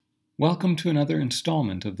Welcome to another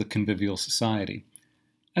installment of the Convivial Society.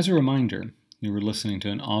 As a reminder, you are listening to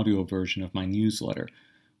an audio version of my newsletter,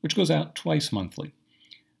 which goes out twice monthly.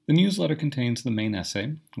 The newsletter contains the main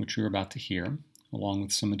essay, which you're about to hear, along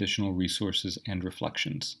with some additional resources and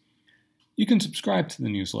reflections. You can subscribe to the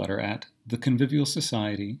newsletter at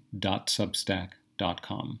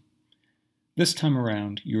theconvivialsociety.substack.com. This time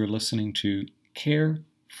around, you are listening to Care,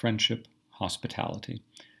 Friendship, Hospitality,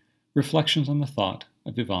 Reflections on the Thought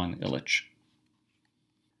of Ivan Illich.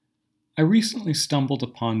 I recently stumbled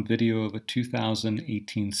upon video of a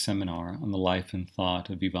 2018 seminar on the life and thought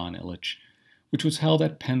of Ivan Illich, which was held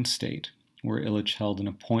at Penn State, where Illich held an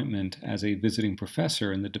appointment as a visiting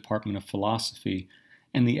professor in the Department of Philosophy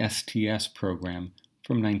and the STS program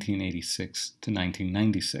from 1986 to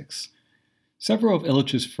 1996. Several of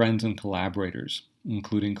Illich's friends and collaborators,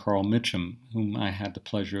 including Carl Mitchum, whom I had the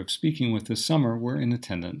pleasure of speaking with this summer, were in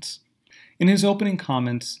attendance. In his opening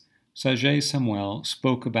comments, Sergei Samuel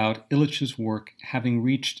spoke about Illich's work having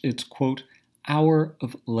reached its, quote, hour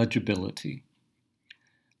of legibility.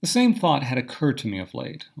 The same thought had occurred to me of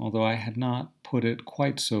late, although I had not put it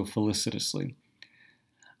quite so felicitously.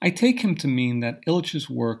 I take him to mean that Illich's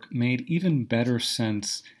work made even better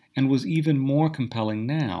sense and was even more compelling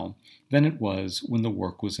now than it was when the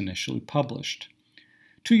work was initially published.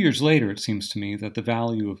 2 years later, it seems to me that the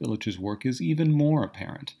value of Illich's work is even more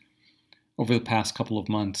apparent. Over the past couple of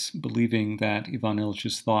months, believing that Ivan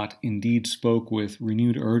Illich's thought indeed spoke with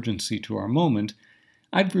renewed urgency to our moment,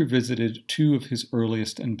 I've revisited two of his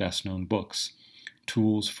earliest and best-known books,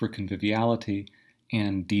 Tools for Conviviality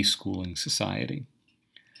and Deschooling Society.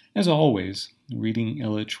 As always, reading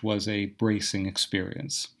Illich was a bracing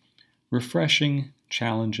experience, refreshing,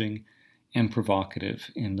 challenging, and provocative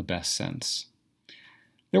in the best sense.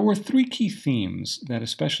 There were three key themes that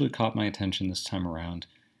especially caught my attention this time around,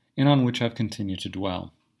 and on which I've continued to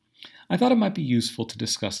dwell. I thought it might be useful to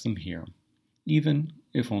discuss them here, even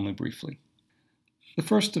if only briefly. The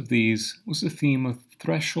first of these was the theme of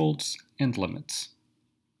thresholds and limits.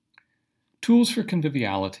 Tools for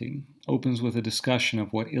Conviviality opens with a discussion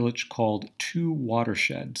of what Illich called two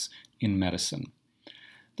watersheds in medicine.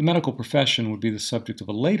 The medical profession would be the subject of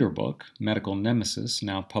a later book, Medical Nemesis,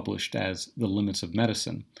 now published as The Limits of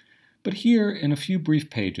Medicine, but here, in a few brief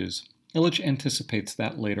pages, Illich anticipates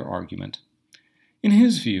that later argument. In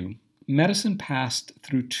his view, medicine passed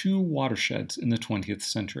through two watersheds in the 20th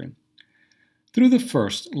century. Through the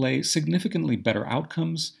first lay significantly better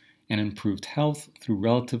outcomes and improved health through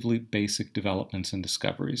relatively basic developments and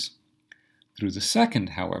discoveries. Through the second,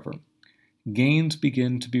 however, gains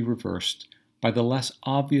begin to be reversed by the less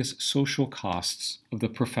obvious social costs of the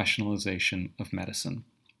professionalization of medicine.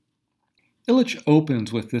 Illich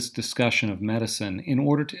opens with this discussion of medicine in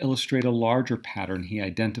order to illustrate a larger pattern he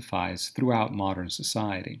identifies throughout modern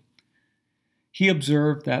society. He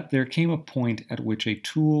observed that there came a point at which a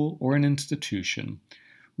tool or an institution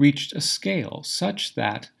reached a scale such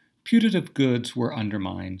that putative goods were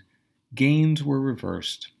undermined, gains were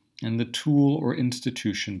reversed, and the tool or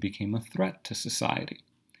institution became a threat to society.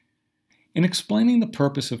 In explaining the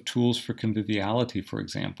purpose of tools for conviviality, for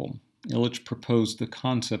example, Illich proposed the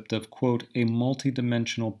concept of, quote, a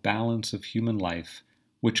multidimensional balance of human life,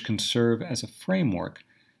 which can serve as a framework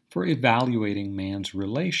for evaluating man's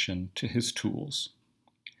relation to his tools.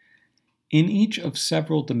 In each of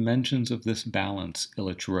several dimensions of this balance,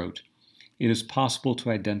 Illich wrote, it is possible to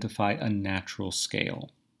identify a natural scale.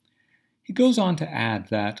 He goes on to add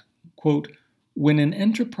that, quote, when an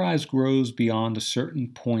enterprise grows beyond a certain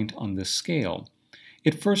point on this scale,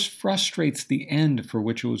 it first frustrates the end for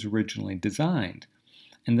which it was originally designed,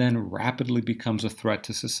 and then rapidly becomes a threat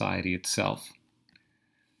to society itself.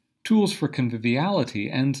 Tools for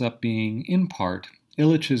Conviviality ends up being, in part,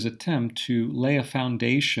 Illich's attempt to lay a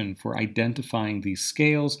foundation for identifying these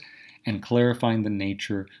scales and clarifying the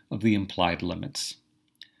nature of the implied limits.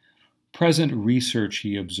 Present research,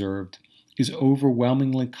 he observed, is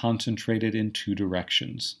overwhelmingly concentrated in two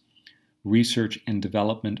directions: research and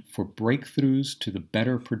development for breakthroughs to the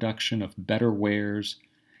better production of better wares,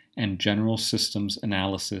 and general systems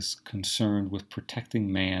analysis concerned with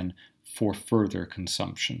protecting man for further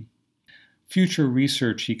consumption. Future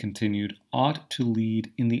research, he continued, ought to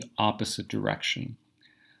lead in the opposite direction.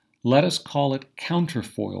 Let us call it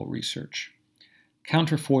counterfoil research.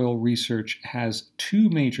 Counterfoil research has two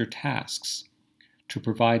major tasks: to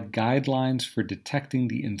provide guidelines for detecting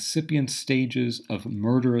the incipient stages of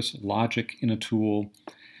murderous logic in a tool,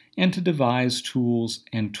 and to devise tools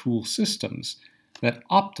and tool systems that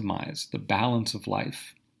optimize the balance of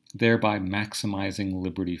life, thereby maximizing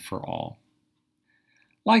liberty for all.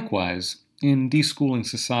 Likewise, in Deschooling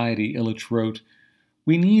Society, Illich wrote,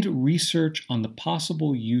 We need research on the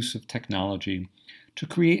possible use of technology to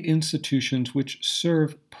create institutions which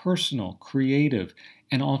serve personal, creative,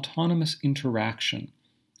 and autonomous interaction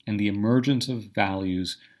and the emergence of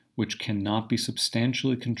values which cannot be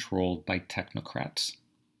substantially controlled by technocrats.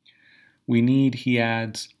 We need, he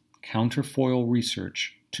adds, counterfoil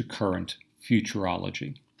research to current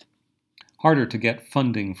futurology. Harder to get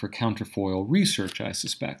funding for counterfoil research, I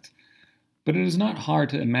suspect, but it is not hard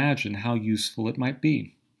to imagine how useful it might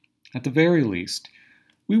be. At the very least,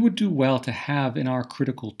 we would do well to have in our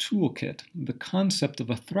critical toolkit the concept of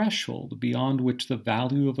a threshold beyond which the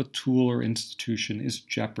value of a tool or institution is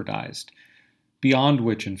jeopardized, beyond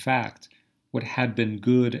which, in fact, what had been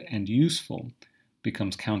good and useful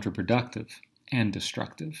becomes counterproductive and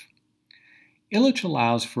destructive. Illich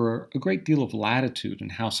allows for a great deal of latitude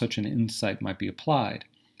in how such an insight might be applied.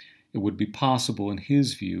 It would be possible, in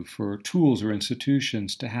his view, for tools or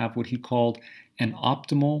institutions to have what he called an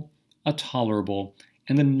optimal, a tolerable,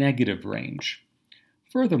 and a negative range.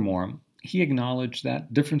 Furthermore, he acknowledged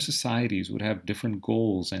that different societies would have different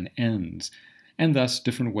goals and ends, and thus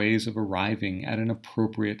different ways of arriving at an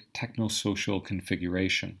appropriate technosocial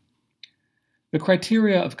configuration. The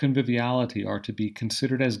criteria of conviviality are to be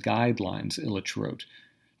considered as guidelines, Illich wrote,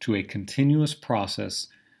 to a continuous process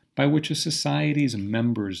by which a society's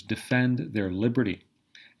members defend their liberty,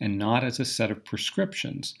 and not as a set of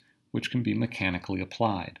prescriptions which can be mechanically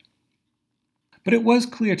applied. But it was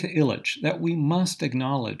clear to Illich that we must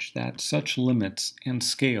acknowledge that such limits and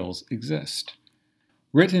scales exist.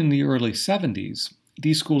 Written in the early 70s,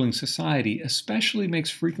 Deschooling Society especially makes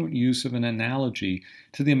frequent use of an analogy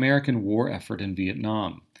to the American war effort in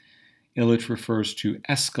Vietnam. Illich refers to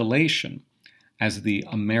escalation as the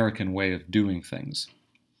American way of doing things,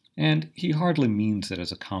 and he hardly means it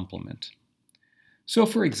as a compliment. So,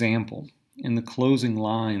 for example, in the closing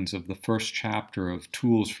lines of the first chapter of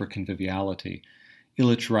Tools for Conviviality,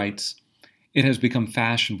 Illich writes, "It has become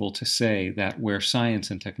fashionable to say that where science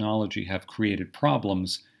and technology have created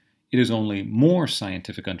problems, it is only more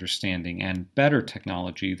scientific understanding and better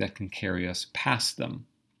technology that can carry us past them."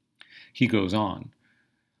 He goes on,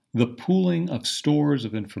 "The pooling of stores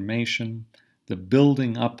of information, the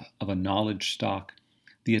building up of a knowledge stock,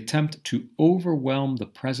 the attempt to overwhelm the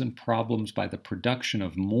present problems by the production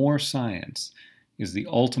of more science is the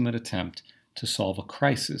ultimate attempt to solve a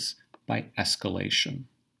crisis by escalation."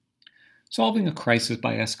 Solving a crisis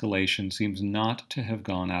by escalation seems not to have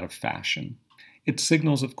gone out of fashion. It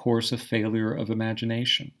signals, of course, a failure of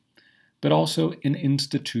imagination, but also an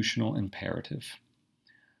institutional imperative.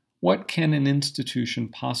 What can an institution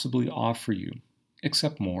possibly offer you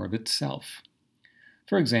except more of itself?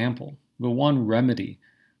 For example, the one remedy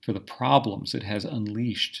for the problems it has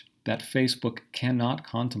unleashed that Facebook cannot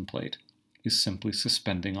contemplate is simply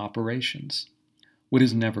suspending operations. What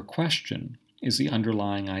is never questioned is the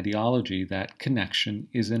underlying ideology that connection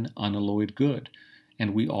is an unalloyed good,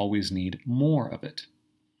 and we always need more of it.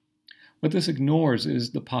 What this ignores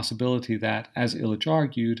is the possibility that, as Illich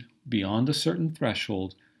argued, beyond a certain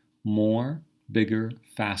threshold, more, bigger,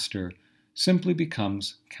 faster simply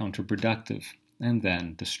becomes counterproductive and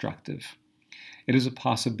then destructive. It is a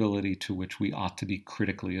possibility to which we ought to be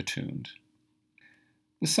critically attuned.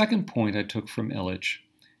 The second point I took from Illich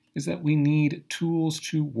is that we need tools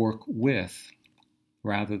to work with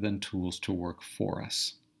rather than tools to work for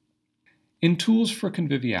us. In Tools for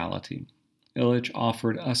Conviviality, Illich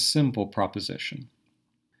offered a simple proposition.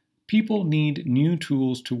 People need new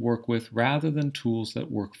tools to work with rather than tools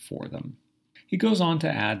that work for them. He goes on to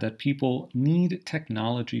add that people need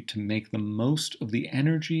technology to make the most of the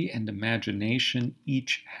energy and imagination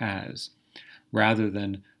each has, rather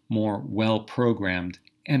than more well-programmed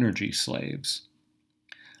energy slaves.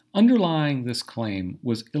 Underlying this claim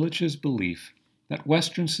was Illich's belief that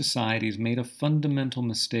Western societies made a fundamental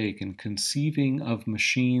mistake in conceiving of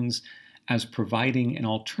machines as providing an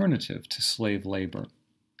alternative to slave labor.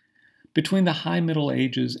 Between the High Middle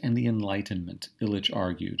Ages and the Enlightenment, Illich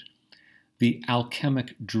argued, the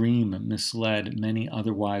alchemic dream misled many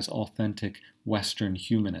otherwise authentic Western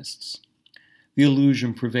humanists. The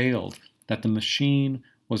illusion prevailed that the machine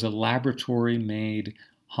was a laboratory-made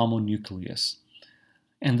homunculus,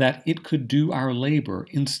 and that it could do our labor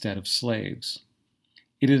instead of slaves.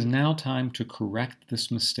 It is now time to correct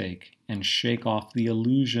this mistake and shake off the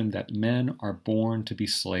illusion that men are born to be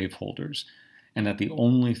slaveholders, and that the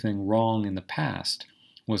only thing wrong in the past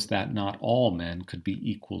was that not all men could be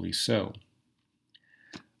equally so.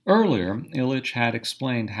 Earlier, Illich had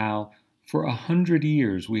explained how, for 100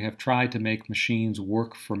 years, we have tried to make machines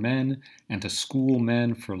work for men and to school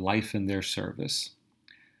men for life in their service.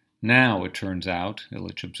 Now, it turns out,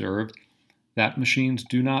 Illich observed, that machines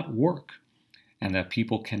do not work, and that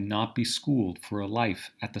people cannot be schooled for a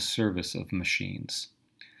life at the service of machines.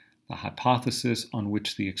 The hypothesis on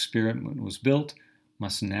which the experiment was built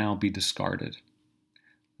must now be discarded.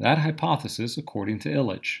 That hypothesis, according to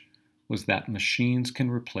Illich, was that machines can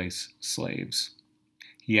replace slaves.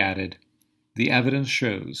 He added, "The evidence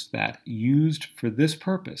shows that, used for this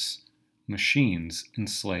purpose, machines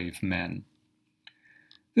enslave men."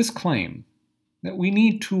 This claim, that we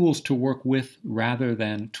need tools to work with rather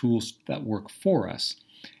than tools that work for us,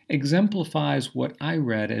 exemplifies what I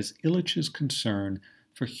read as Illich's concern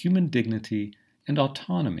for human dignity and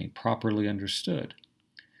autonomy properly understood.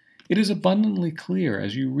 It is abundantly clear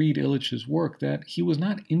as you read Illich's work that he was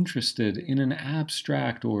not interested in an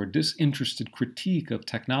abstract or disinterested critique of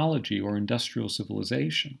technology or industrial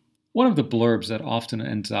civilization. One of the blurbs that often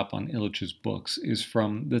ends up on Illich's books is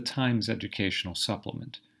from the Times Educational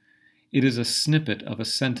Supplement. It is a snippet of a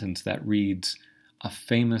sentence that reads, "A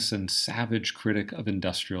famous and savage critic of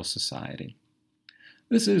industrial society."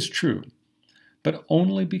 This is true, but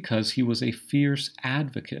only because he was a fierce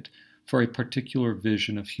advocate for a particular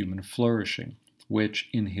vision of human flourishing, which,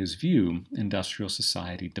 in his view, industrial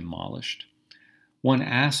society demolished. One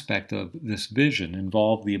aspect of this vision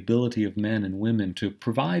involved the ability of men and women to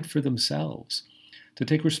provide for themselves, to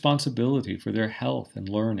take responsibility for their health and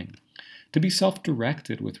learning, to be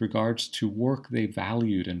self-directed with regards to work they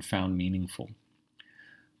valued and found meaningful.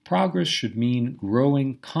 Progress should mean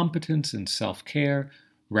growing competence and self-care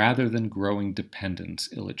rather than growing dependence,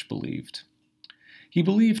 Illich believed. He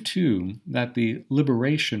believed, too, that the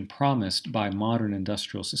liberation promised by modern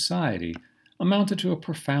industrial society amounted to a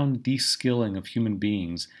profound de-skilling of human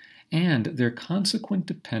beings and their consequent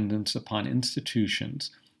dependence upon institutions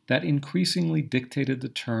that increasingly dictated the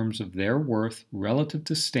terms of their worth relative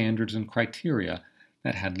to standards and criteria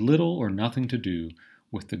that had little or nothing to do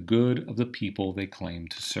with the good of the people they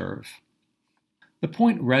claimed to serve. The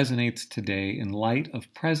point resonates today in light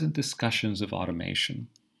of present discussions of automation.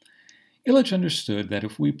 Illich understood that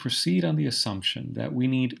if we proceed on the assumption that we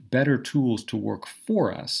need better tools to work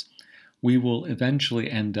for us, we will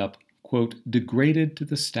eventually end up, quote, degraded to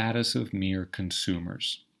the status of mere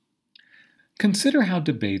consumers. Consider how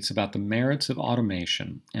debates about the merits of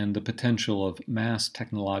automation and the potential of mass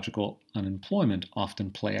technological unemployment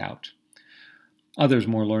often play out. Others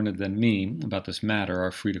more learned than me about this matter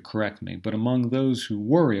are free to correct me, but among those who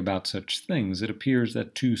worry about such things, it appears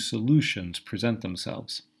that two solutions present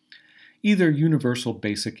themselves. Either universal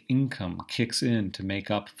basic income kicks in to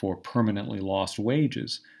make up for permanently lost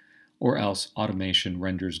wages, or else automation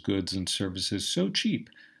renders goods and services so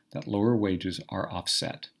cheap that lower wages are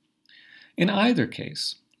offset. In either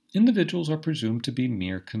case, individuals are presumed to be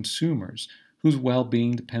mere consumers, whose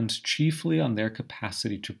well-being depends chiefly on their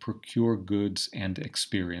capacity to procure goods and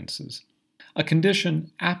experiences. A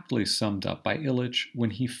condition aptly summed up by Illich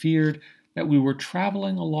when he feared that we were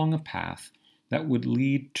traveling along a path that would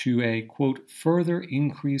lead to a, quote, further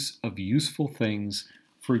increase of useful things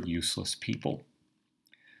for useless people.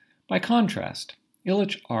 By contrast,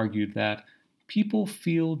 Illich argued that people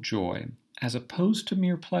feel joy, as opposed to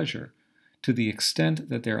mere pleasure, to the extent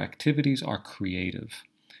that their activities are creative,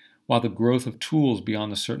 while the growth of tools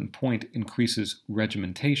beyond a certain point increases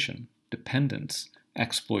regimentation, dependence,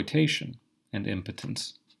 exploitation, and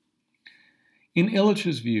impotence. In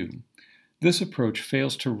Illich's view, this approach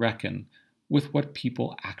fails to reckon with what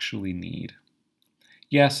people actually need.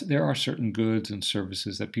 Yes, there are certain goods and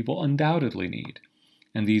services that people undoubtedly need,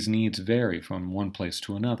 and these needs vary from one place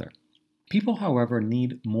to another. People, however,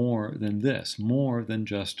 need more than this, more than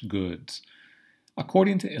just goods.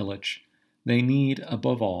 According to Illich, they need,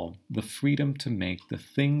 above all, the freedom to make the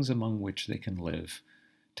things among which they can live,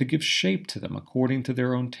 to give shape to them according to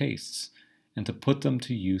their own tastes, and to put them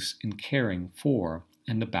to use in caring for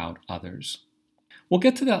and about others. We'll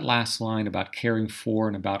get to that last line about caring for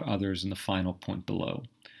and about others in the final point below.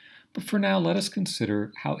 But for now, let us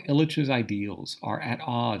consider how Illich's ideals are at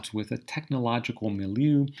odds with a technological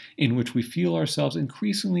milieu in which we feel ourselves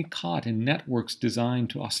increasingly caught in networks designed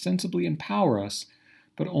to ostensibly empower us,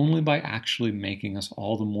 but only by actually making us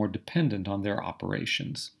all the more dependent on their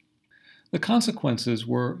operations. The consequences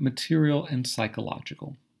were material and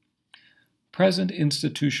psychological. Present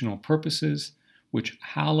institutional purposes, which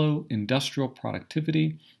hallow industrial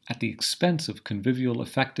productivity at the expense of convivial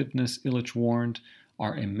effectiveness, Illich warned,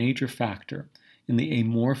 are a major factor in the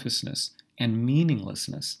amorphousness and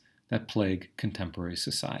meaninglessness that plague contemporary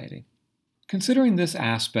society. Considering this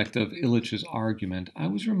aspect of Illich's argument, I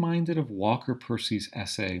was reminded of Walker Percy's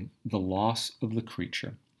essay, The Loss of the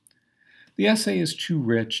Creature. The essay is too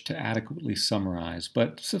rich to adequately summarize,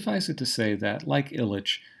 but suffice it to say that, like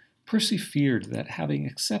Illich, Percy feared that having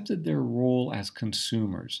accepted their role as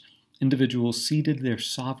consumers, individuals ceded their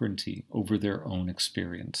sovereignty over their own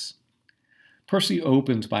experience. Percy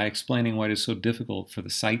opens by explaining why it is so difficult for the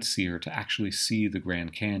sightseer to actually see the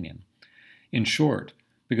Grand Canyon. In short,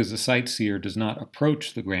 because the sightseer does not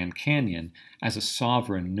approach the Grand Canyon as a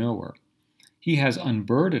sovereign knower. He has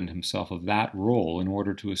unburdened himself of that role in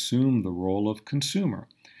order to assume the role of consumer,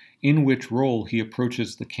 in which role he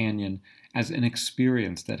approaches the canyon as an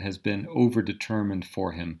experience that has been overdetermined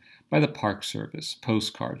for him by the Park Service,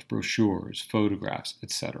 postcards, brochures, photographs,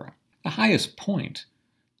 etc. The highest point,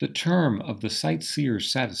 the term of the sightseer's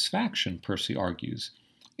satisfaction, Percy argues,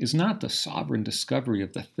 is not the sovereign discovery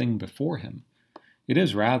of the thing before him. It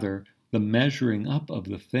is rather the measuring up of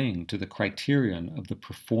the thing to the criterion of the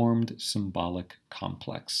performed symbolic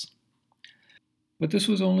complex. But this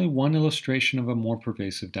was only one illustration of a more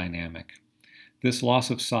pervasive dynamic. This loss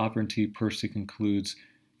of sovereignty, Percy concludes,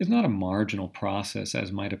 is not a marginal process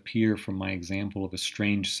as might appear from my example of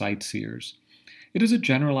estranged sightseers. It is a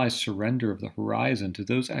generalized surrender of the horizon to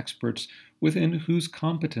those experts within whose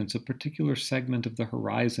competence a particular segment of the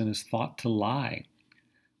horizon is thought to lie.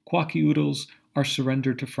 Quacky-oodles are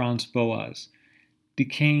surrendered to Franz Boas.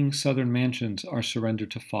 Decaying southern mansions are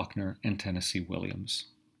surrendered to Faulkner and Tennessee Williams.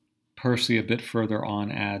 Percy, a bit further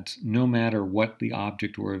on, adds, no matter what the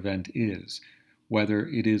object or event is, whether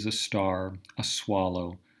it is a star, a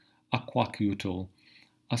swallow, a quacky-oodle,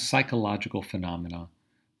 a psychological phenomena,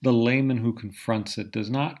 the layman who confronts it does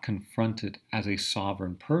not confront it as a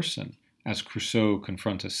sovereign person, as Crusoe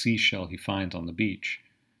confronts a seashell he finds on the beach.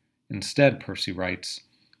 Instead, Percy writes,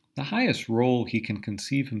 the highest role he can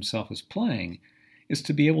conceive himself as playing is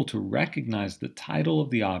to be able to recognize the title of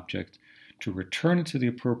the object, to return it to the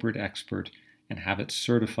appropriate expert, and have it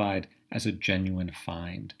certified as a genuine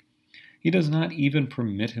find. He does not even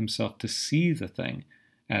permit himself to see the thing,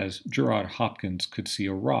 as Gerard Hopkins could see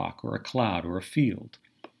a rock or a cloud or a field.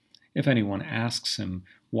 If anyone asks him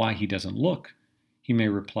why he doesn't look, he may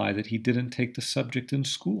reply that he didn't take the subject in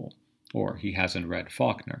school, or he hasn't read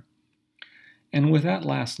Faulkner. And with that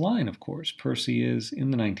last line, of course, Percy is,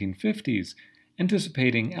 in the 1950s,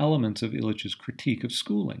 anticipating elements of Illich's critique of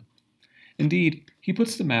schooling. Indeed, he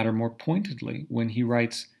puts the matter more pointedly when he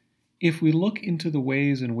writes, if we look into the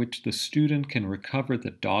ways in which the student can recover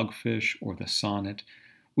the dogfish or the sonnet,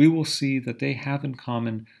 we will see that they have in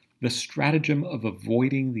common the stratagem of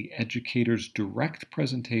avoiding the educator's direct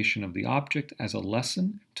presentation of the object as a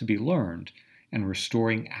lesson to be learned and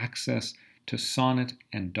restoring access to sonnet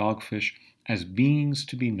and dogfish as beings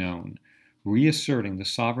to be known, reasserting the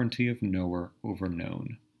sovereignty of knower over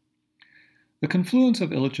known. The confluence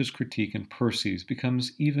of Illich's critique and Percy's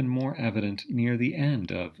becomes even more evident near the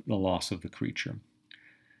end of The Loss of the Creature.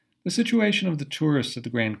 The situation of the tourist at the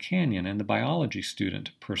Grand Canyon and the biology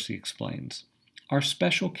student, Percy explains, are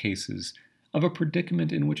special cases of a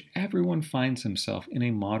predicament in which everyone finds himself in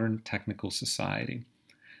a modern technical society,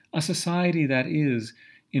 a society that is,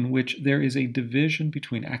 in which there is a division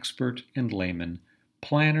between expert and layman,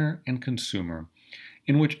 planner and consumer,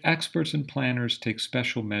 in which experts and planners take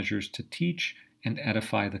special measures to teach and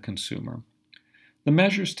edify the consumer. The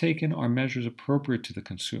measures taken are measures appropriate to the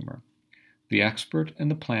consumer. The expert and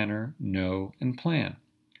the planner know and plan,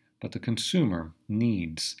 but the consumer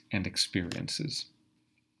needs and experiences.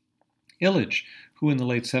 Illich, who in the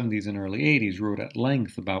late 70s and early 80s wrote at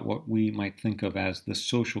length about what we might think of as the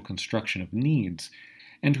social construction of needs,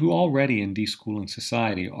 and who already in Deschooling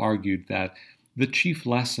Society argued that the chief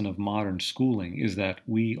lesson of modern schooling is that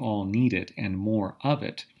we all need it and more of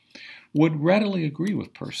it, would readily agree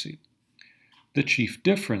with Percy. The chief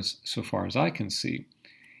difference, so far as I can see,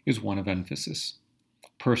 is one of emphasis.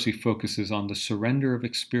 Percy focuses on the surrender of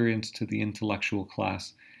experience to the intellectual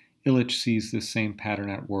class. Illich sees this same pattern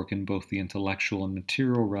at work in both the intellectual and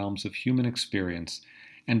material realms of human experience,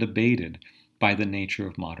 and abated by the nature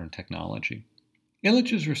of modern technology.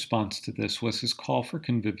 Illich's response to this was his call for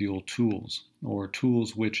convivial tools, or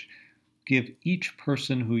tools which give each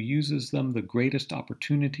person who uses them the greatest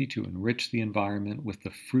opportunity to enrich the environment with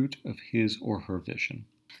the fruit of his or her vision.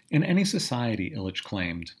 In any society, Illich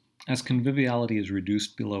claimed, as conviviality is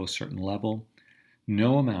reduced below a certain level,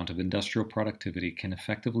 no amount of industrial productivity can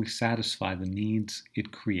effectively satisfy the needs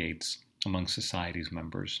it creates among society's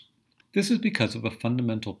members. This is because of a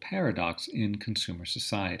fundamental paradox in consumer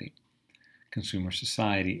society. Consumer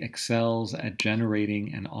society excels at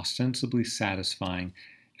generating and ostensibly satisfying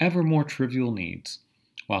ever more trivial needs,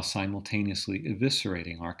 while simultaneously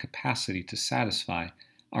eviscerating our capacity to satisfy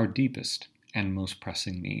our deepest and most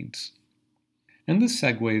pressing needs. And this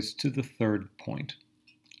segues to the third point,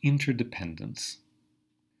 interdependence.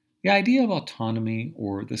 The idea of autonomy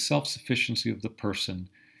or the self-sufficiency of the person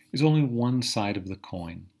is only one side of the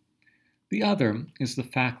coin. The other is the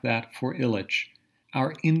fact that, for Illich,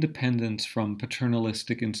 our independence from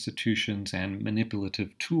paternalistic institutions and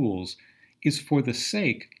manipulative tools is for the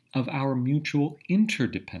sake of our mutual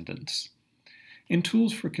interdependence. In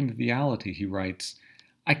Tools for Conviviality, he writes,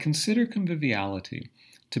 I consider conviviality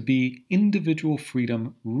to be individual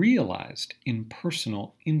freedom realized in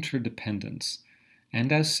personal interdependence,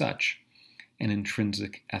 and as such, an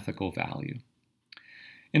intrinsic ethical value.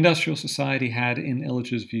 Industrial society had, in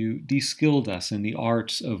Illich's view, de-skilled us in the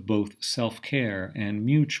arts of both self-care and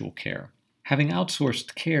mutual care. Having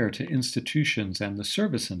outsourced care to institutions and the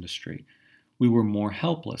service industry, we were more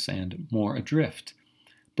helpless and more adrift,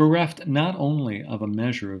 bereft not only of a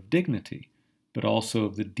measure of dignity, but also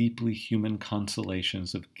of the deeply human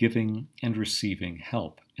consolations of giving and receiving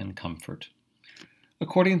help and comfort.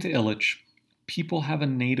 According to Illich, people have a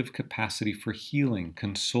native capacity for healing,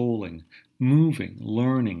 consoling, moving,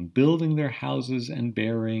 learning, building their houses, and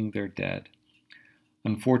burying their dead.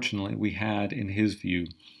 Unfortunately, we had, in his view,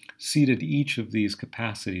 ceded each of these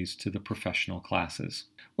capacities to the professional classes.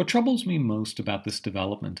 What troubles me most about this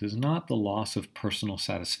development is not the loss of personal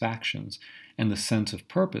satisfactions and the sense of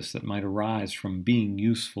purpose that might arise from being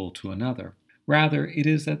useful to another. Rather, it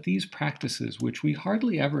is that these practices, which we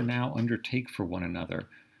hardly ever now undertake for one another,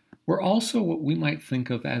 were also what we might think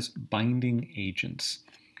of as binding agents.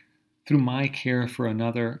 Through my care for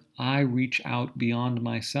another, I reach out beyond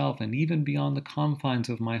myself and even beyond the confines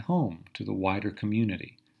of my home to the wider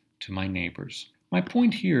community, to my neighbors. My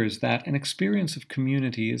point here is that an experience of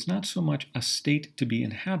community is not so much a state to be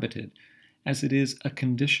inhabited as it is a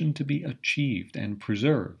condition to be achieved and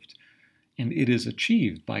preserved, and it is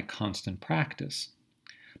achieved by constant practice.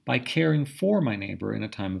 By caring for my neighbor in a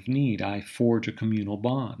time of need, I forge a communal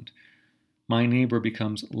bond. My neighbor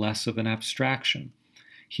becomes less of an abstraction.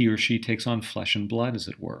 He or she takes on flesh and blood, as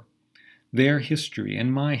it were. Their history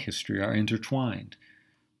and my history are intertwined.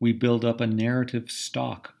 We build up a narrative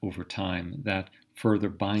stock over time that further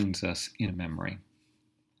binds us in memory.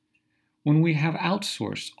 When we have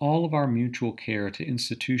outsourced all of our mutual care to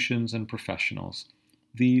institutions and professionals,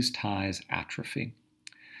 these ties atrophy.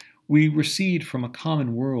 We recede from a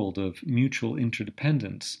common world of mutual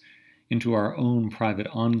interdependence into our own private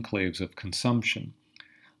enclaves of consumption,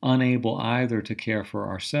 unable either to care for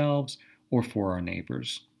ourselves or for our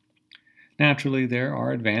neighbors. Naturally, there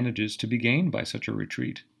are advantages to be gained by such a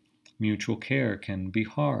retreat. Mutual care can be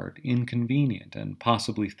hard, inconvenient, and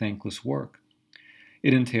possibly thankless work.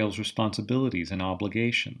 It entails responsibilities and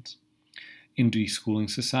obligations. In Deschooling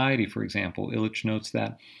Society, for example, Illich notes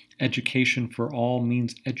that education for all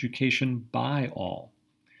means education by all.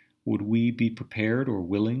 Would we be prepared or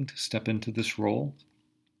willing to step into this role?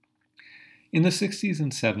 In the 60s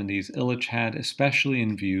and 70s, Illich had especially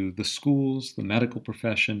in view the schools, the medical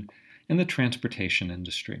profession, and the transportation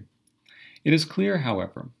industry. It is clear,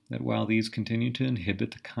 however, that while these continue to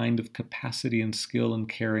inhibit the kind of capacity and skill in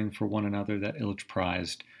caring for one another that Illich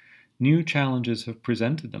prized, new challenges have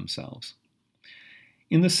presented themselves.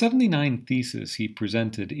 In the 79 thesis he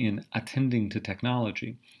presented in Attending to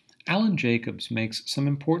Technology, Alan Jacobs makes some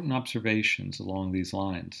important observations along these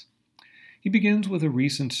lines. He begins with a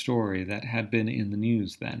recent story that had been in the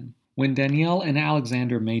news then. When Danielle and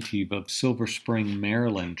Alexander Mative of Silver Spring,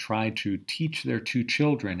 Maryland, tried to teach their two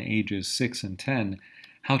children, ages 6 and 10,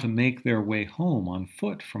 how to make their way home on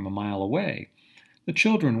foot from a mile away, the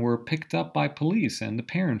children were picked up by police and the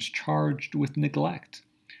parents charged with neglect.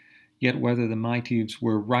 Yet whether the Matives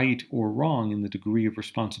were right or wrong in the degree of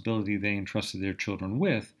responsibility they entrusted their children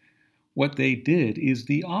with, what they did is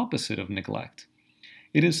the opposite of neglect.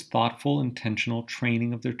 It is thoughtful, intentional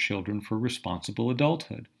training of their children for responsible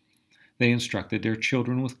adulthood. They instructed their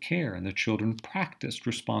children with care, and the children practiced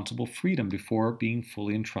responsible freedom before being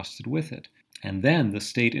fully entrusted with it. And then the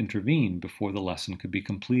state intervened before the lesson could be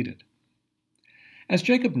completed. As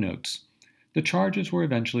Jacob notes, the charges were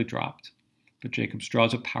eventually dropped, but Jacobs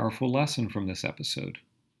draws a powerful lesson from this episode.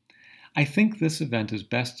 I think this event is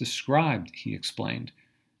best described, he explained,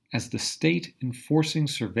 as the state enforcing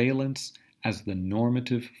surveillance as the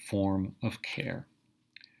normative form of care.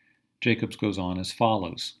 Jacobs goes on as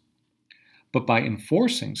follows. But by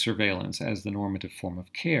enforcing surveillance as the normative form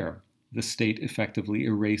of care, the state effectively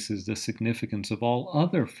erases the significance of all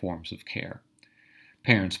other forms of care.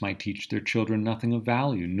 Parents might teach their children nothing of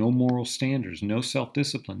value, no moral standards, no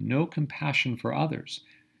self-discipline, no compassion for others.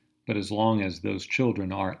 But as long as those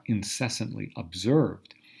children are incessantly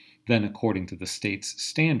observed, then according to the state's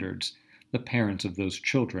standards, the parents of those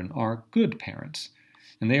children are good parents,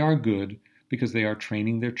 and they are good because they are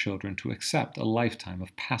training their children to accept a lifetime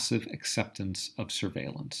of passive acceptance of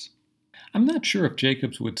surveillance. I'm not sure if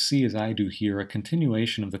Jacobs would see, as I do here, a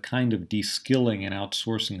continuation of the kind of de-skilling and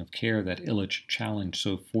outsourcing of care that Illich challenged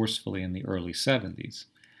so forcefully in the early 70s.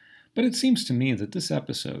 But it seems to me that this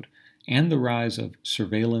episode, and the rise of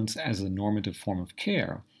surveillance as a normative form of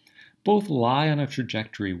care, both lie on a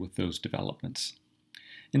trajectory with those developments.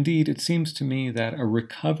 Indeed, it seems to me that a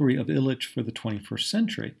recovery of Illich for the 21st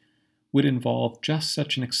century would involve just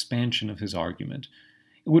such an expansion of his argument.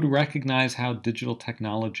 It would recognize how digital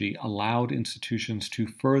technology allowed institutions to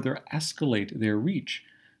further escalate their reach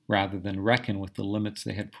rather than reckon with the limits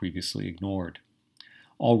they had previously ignored.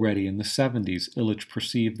 Already in the 70s, Illich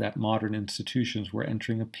perceived that modern institutions were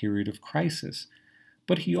entering a period of crisis,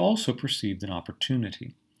 but he also perceived an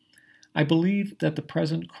opportunity. I believe that the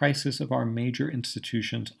present crisis of our major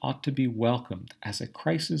institutions ought to be welcomed as a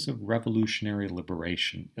crisis of revolutionary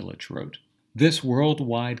liberation, Illich wrote. This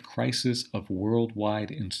worldwide crisis of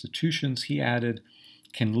worldwide institutions, he added,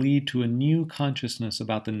 can lead to a new consciousness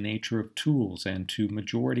about the nature of tools and to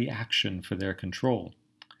majority action for their control.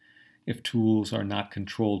 If tools are not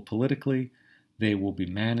controlled politically, they will be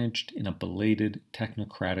managed in a belated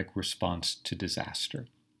technocratic response to disaster.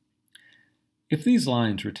 If these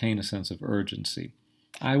lines retain a sense of urgency,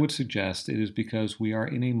 I would suggest it is because we are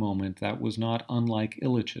in a moment that was not unlike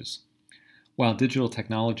Illich's. While digital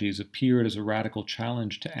technologies appeared as a radical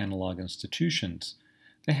challenge to analog institutions,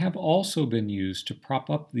 they have also been used to prop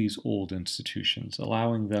up these old institutions,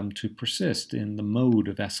 allowing them to persist in the mode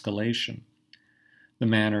of escalation. The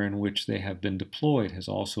manner in which they have been deployed has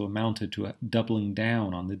also amounted to a doubling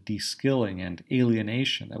down on the de-skilling and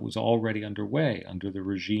alienation that was already underway under the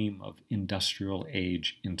regime of industrial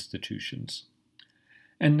age institutions.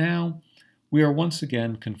 And now, we are once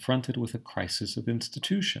again confronted with a crisis of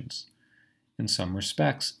institutions. In some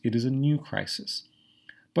respects, it is a new crisis,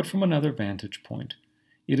 but from another vantage point,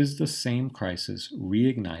 it is the same crisis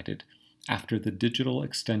reignited after the digital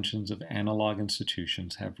extensions of analog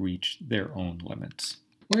institutions have reached their own limits.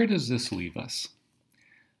 Where does this leave us?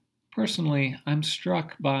 Personally, I'm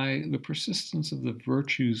struck by the persistence of the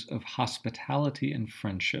virtues of hospitality and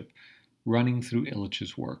friendship running through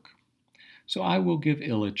Illich's work. So I will give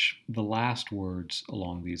Illich the last words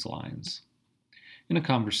along these lines. In a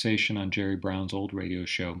conversation on Jerry Brown's old radio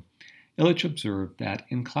show, Illich observed that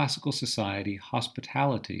in classical society,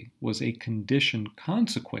 hospitality was a condition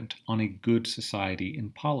consequent on a good society in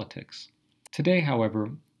politics. Today,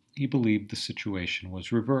 however, he believed the situation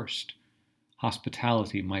was reversed.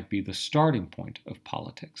 Hospitality might be the starting point of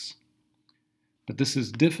politics. But this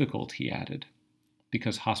is difficult, he added,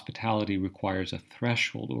 because hospitality requires a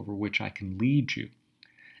threshold over which I can lead you,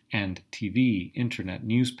 and TV, internet,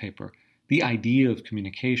 newspaper, the idea of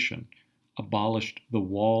communication, abolished the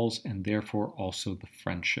walls and therefore also the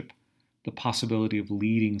friendship, the possibility of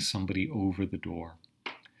leading somebody over the door.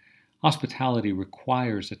 Hospitality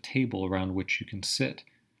requires a table around which you can sit,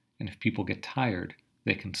 and if people get tired,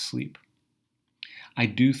 they can sleep. I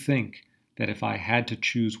do think that if I had to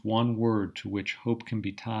choose one word to which hope can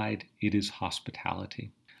be tied, it is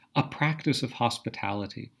hospitality. A practice of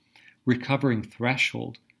hospitality, recovering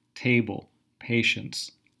threshold, table,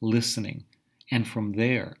 patience, listening, and from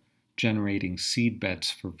there, generating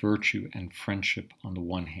seedbeds for virtue and friendship on the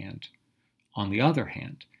one hand. On the other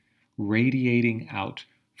hand, radiating out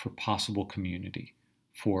for possible community,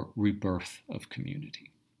 for rebirth of community.